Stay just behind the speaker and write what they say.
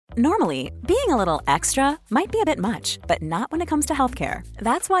Normally, being a little extra might be a bit much, but not when it comes to healthcare.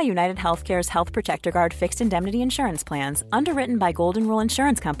 That's why United Healthcare's Health Protector Guard fixed indemnity insurance plans, underwritten by Golden Rule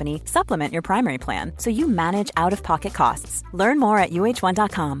Insurance Company, supplement your primary plan so you manage out-of-pocket costs. Learn more at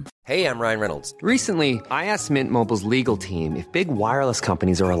uh1.com. Hey, I'm Ryan Reynolds. Recently, I asked Mint Mobile's legal team if big wireless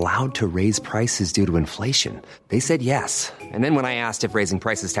companies are allowed to raise prices due to inflation. They said yes. And then when I asked if raising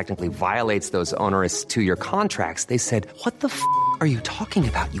prices technically violates those onerous two-year contracts, they said, "What the f*** are you talking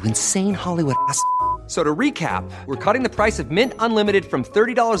about, you insane Hollywood ass?" So to recap, we're cutting the price of Mint Unlimited from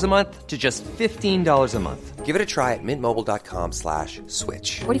 $30 a month to just $15 a month. Give it a try at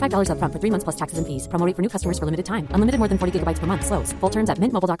mintmobile.com/switch. $45 up front for 3 months plus taxes and fees. Promo rate for new customers for limited time. Unlimited more than 40 gigabytes per month. Slows full terms at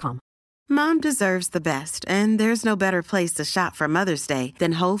mintmobile.com. Mom deserves the best, and there's no better place to shop for Mother's Day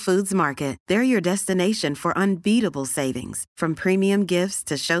than Whole Foods Market. They're your destination for unbeatable savings, from premium gifts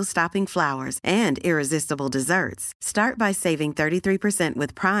to show-stopping flowers and irresistible desserts. Start by saving 33%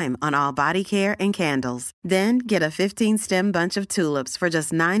 with Prime on all body care and candles. Then get a 15-stem bunch of tulips for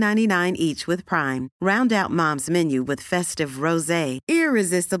just $9.99 each with Prime. Round out Mom's menu with festive rosé,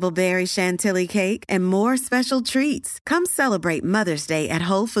 irresistible berry chantilly cake, and more special treats. Come celebrate Mother's Day at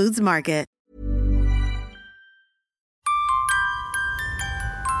Whole Foods Market.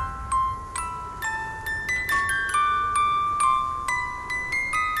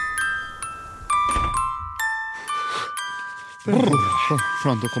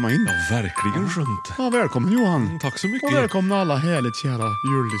 Skönt att komma in. Ja, verkligen skönt. Ja, välkommen Johan. Tack så mycket. Och välkomna alla härligt kära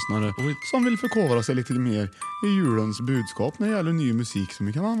jullyssnare som vill förkovra sig lite mer i julens budskap när det gäller ny musik som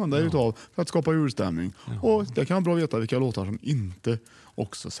vi kan använda utav för att skapa julstämning. Ja. Och det kan vara bra att veta vilka låtar som inte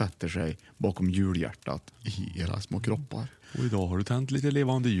också sätter sig bakom julhjärtat i era små kroppar. Och idag har du tänt lite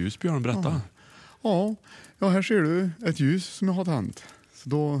levande ljus, Björn, berätta. Ja, här ser du ett ljus som jag har tänt. Så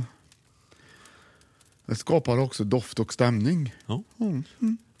då... Det skapar också doft och stämning. Ja.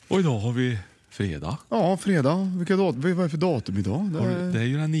 Och idag har vi fredag. Ja, fredag. Vad är det för datum idag? Det är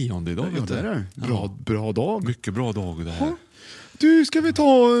ju den 9:e idag. Ja, det är det. Bra dag. Mycket bra dag det här. Ja. Du, ska vi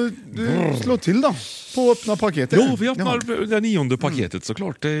slå till då på öppna paketet? Ja, vi öppnar det 9:e paketet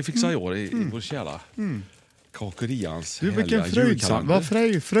såklart. Det fixar jag i vår kära kakerians vilken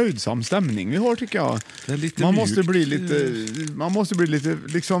fröjdsam stämning vi har, tycker jag. Det är lite man måste bli lite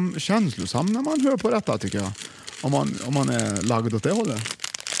liksom känslosam när man hör på detta, tycker jag. Om man är lagd åt det hållet.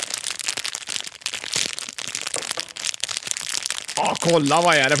 Kolla,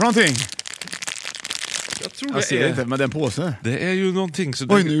 vad är det för någonting? Jag ser inte, men det är en påse. Det är ju någonting så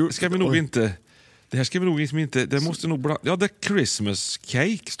ska vi nog inte... Det här ska vi nog inte... Det måste nog... Ja, det är Christmas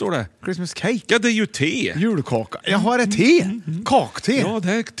cake, står det. Christmas cake? Ja, det är ju te. Julkaka. Jag har ett te. Kakte. Ja,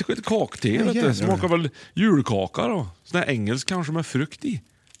 det är ett kakte. Det smakar väl julkaka då. Sån där engelsk kanske med frukt i.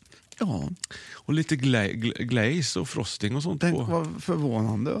 Ja. Och lite glaze och frosting och sånt. Tänk vad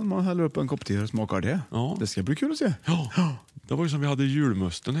förvånande om man häller upp en kopp te och smakar det. Ja. Det ska bli kul att se. Ja. Det var ju som vi hade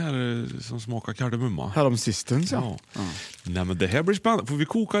julmusten här som smakar kardemumma. Härom sistens, ja. Nej, men det här blir spännande. Får vi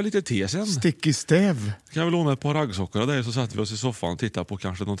koka lite te sen? Stick i stäv. Kan vi låna ett par raggsockor av dig, så satt vi oss i soffan och tittade på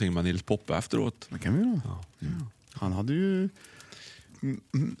kanske någonting med Nils Poppe efteråt. Det kan vi då. Ja. Han hade ju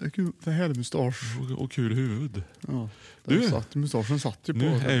för härlig mustasch. Och kul huvud. Ja. Mustaschen satt ju på.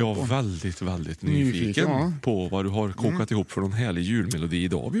 Nu är jag väldigt, väldigt nyfiken på vad du har kokat ihop för någon härlig julmelodi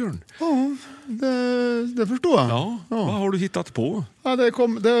idag, Björn. Ja, det förstår jag. Ja. Vad har du hittat på? Ja, nu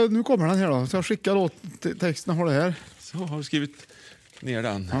kommer den här då. Så jag skickar då texten, har det här. Så har du skrivit ner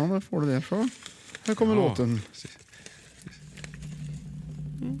den. Ja, där får du det. Så. Här kommer låten.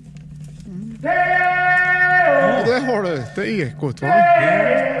 Ja, det har du. Det är ekot, va?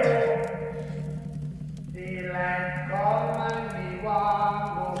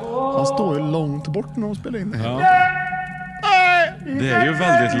 Han står ju långt bort när de spelar in det här. Ja. Det är ju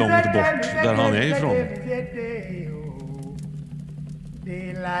väldigt långt bort där han är ifrån.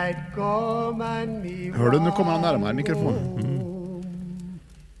 Hör du, nu kommer han närmare mikrofonen.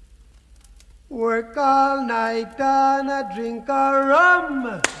 Work all night and a drink a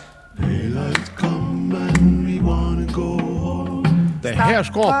rum. Daylight come and we wanna go home. Det här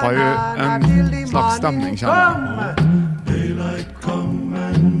skapar ju en slags stämning, känner jag. Daylight come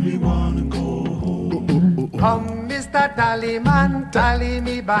and we wanna go home. Come Mr. Tallyman, tally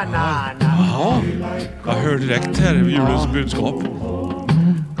me banana. Jaha, jag hör direkt här julens budskap.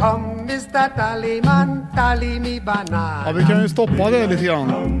 Come Mr. Tallyman, tally me banana. Ja, vi kan ju stoppa det lite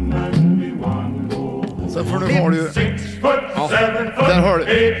grann. Sen får du ha det ju... Ja, där hör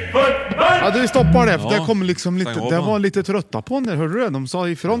du. Ja, du stoppar det, för det kom liksom lite... Det var lite trötta på den där, hörde du det? De sa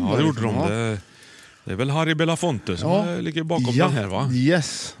ifrån. Ja, det gjorde de. Det är väl Harry Belafonte som ligger bakom den här, va?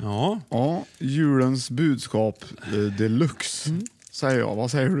 Yes. Ja. Ja, julens budskap deluxe. säger jag.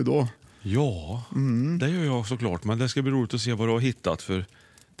 Vad säger du då? Ja, det gör jag såklart. Men det ska bli roligt att se vad du har hittat för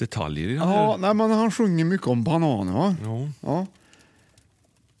detaljer i den här. Ja, nej, men han sjunger mycket om bananer, va? Ja. Ja.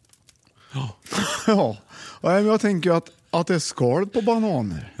 Ja. Ja. Men jag tänker att det är skal på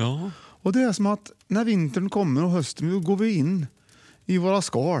bananer. Ja. Och det är som att när vintern kommer och hösten, då går vi in i våra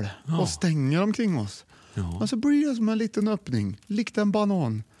skal och stänger omkring oss. Ja. Och så blir det som en liten öppning, likt en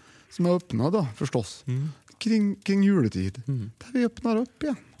banan som är öppnad då, förstås. Kring juletid. Där vi öppnar upp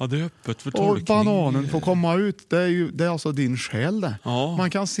igen. Ja, det är öppet för tolkning. Och bananen får komma ut. Det är alltså din själ det. Ja. Man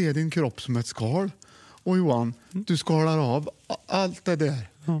kan se din kropp som ett skal. Och Johan, du skalar av allt det där.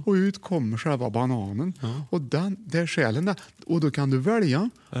 Och ut kommer själva bananen. Och det är själen där. Och då kan du välja.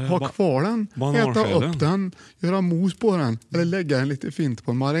 Ha kvar den, äta upp den, göra mos på den. Eller lägga den lite fint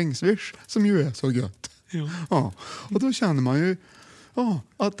på en marängsvisch som ju är så gött. Ja. Och då känner man ju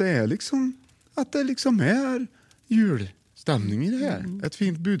att det är liksom är julstämning i det här. Ett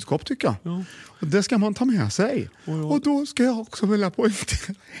fint budskap tycker jag. Ja. Och det ska man ta med sig. Och då ska jag också vilja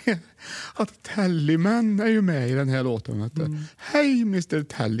poängtera att Tellyman är ju med i den här låten. Hej Mr.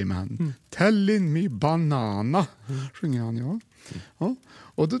 Tellyman, tell in me banana, sjunger han ja.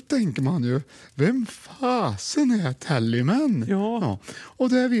 Och då tänker man ju, vem fasen är Tellyman? Ja. Och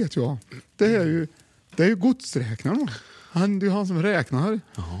det vet jag, det är ju godsräknaren. Det är han som räknar.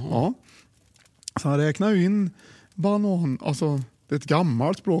 Ja. Så han räknar ju in banan, alltså det är ett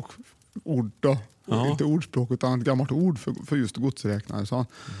gammalt språkord då. Inte ordspråk utan ett gammalt ord för just godsräknare. Så han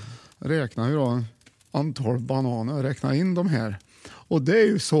räknar ju då antal bananer och räknar in de här. Och det är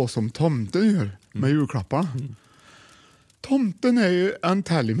ju så som tomten gör med julklapparna. Tomten är ju en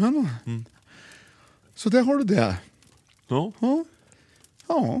Tellyman. Så där har du det. Ja.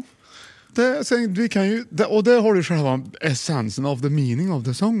 Vi kan ju, och där har du själva essensen of the meaning of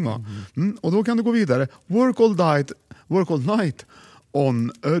the song. Och då kan du gå vidare. Work all night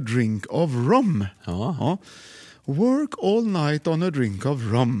on a drink of rum. Ja. Work all night on a drink of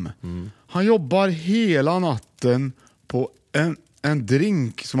rum. Han jobbar hela natten på en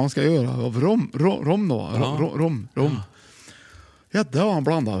drink som man ska göra av rom då. Rom. Ja, det har han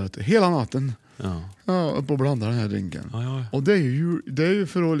blandat hela natten. Upp och blandar den här drinken. Ja. Och det är ju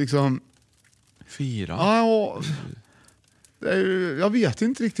för att liksom fira. Jag vet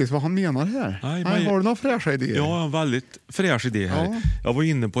inte riktigt vad han menar här. Nej, har du några fräscha idéer? Ja, en väldigt fräsch idé här. Ja. Jag var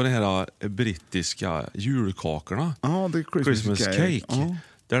inne på de här brittiska julkakorna. Ja, det är Christmas cake. Ja.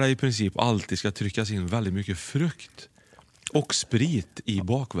 Där det i princip alltid ska tryckas in väldigt mycket frukt och sprit i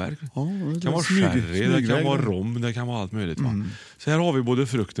bakverk. Ja, det kan vara sherry, det kan vara rom, det kan vara allt möjligt. Så här har vi både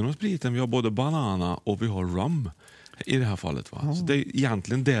frukten och spriten. Vi har både banana och vi har rum i det här fallet. Va? Så det är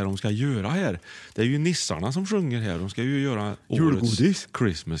egentligen det de ska göra här. Det är ju nissarna som sjunger här. De ska ju göra julgodis.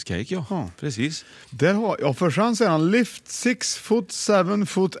 Christmas cake, precis. Där har, för sen säger han lift 6 foot, 7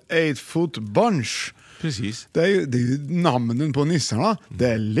 foot, 8 foot bunch. Precis. Det är ju namnen på nissarna. Det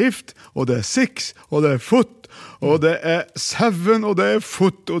är lift och det är 6 och det är foot och det är 7 och det är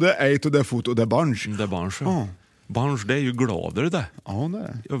foot och det är 8 och det är foot och det är bunch. Det är bunch, bunch, det är ju glader det. Ja, det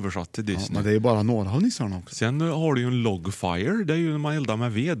är. Översatt till Disney. Ja, men det är bara några av nissarna också. Sen har du ju en log fire. Det är ju när man eldar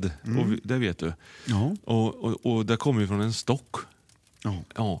med ved. Och det vet du. Ja. Och det kommer ju från en stock.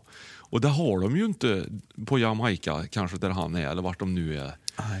 Ja. Och det har de ju inte på Jamaica, kanske där han är, eller vart de nu är.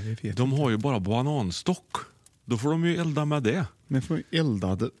 Nej, det vet de har ju bara bananstock. Då får de ju elda med det. Men får ju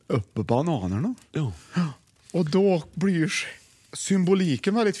elda upp bananerna. Ja. Och då blir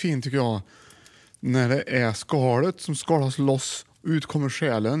symboliken väldigt fin tycker jag. När det är skalet som skalas loss, ut kommer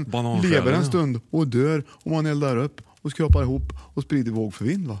själen, lever en stund och dör och man eldar upp och skrapar ihop och sprider våg för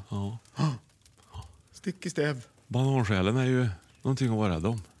vind. Va? Ja. Stick i stäv. Banansjälen är ju någonting att vara rädd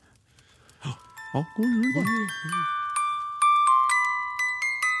om. Ja, god jul. God jul.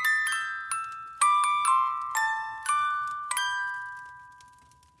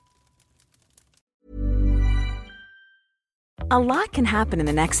 A lot can happen in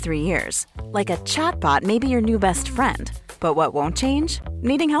the next 3 years. Like a chatbot may be your new best friend. But what won't change?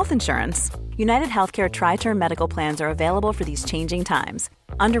 Needing health insurance. United Healthcare Tri-Term Medical Plans are available for these changing times.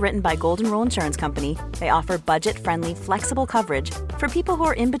 Underwritten by Golden Rule Insurance Company, they offer budget-friendly, flexible coverage for people who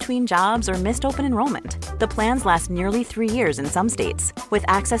are in between jobs or missed open enrollment. The plans last nearly 3 years in some states, with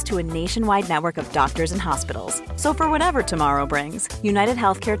access to a nationwide network of doctors and hospitals. So for whatever tomorrow brings, United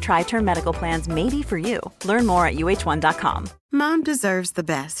Healthcare Tri-Term Medical Plans may be for you. Learn more at uh1.com. Mom deserves the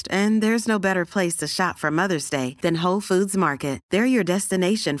best, and there's no better place to shop for Mother's Day than Whole Foods Market. They're your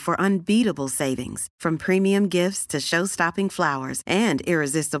destination for unbeatable savings, from premium gifts to show-stopping flowers and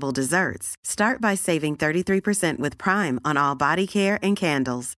irresistible desserts. Start by saving 33% with Prime on all body care and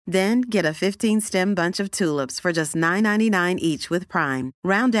candles. Then get a 15-stem bunch of tulips for just $9.99 each with Prime.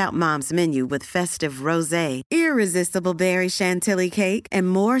 Round out Mom's menu with festive rosé, irresistible berry chantilly cake, and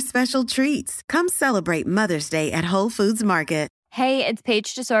more special treats. Come celebrate Mother's Day at Whole Foods Market. Hey, it's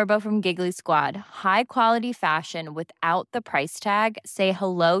Paige DeSorbo from Giggly Squad. High quality fashion without the price tag. Say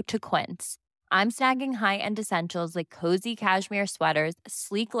hello to Quince. I'm snagging high-end essentials like cozy cashmere sweaters,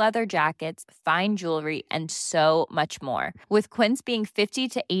 sleek leather jackets, fine jewelry, and so much more. With Quince being 50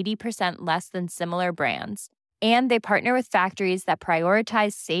 to 80% less than similar brands. And they partner with factories that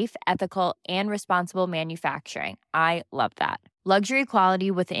prioritize safe, ethical, and responsible manufacturing. I love that. Luxury quality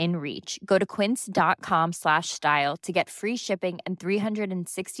within reach. Go to quince.com/style to get free shipping and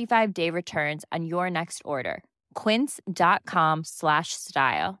 365-day returns on your next order.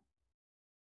 Quince.com/style.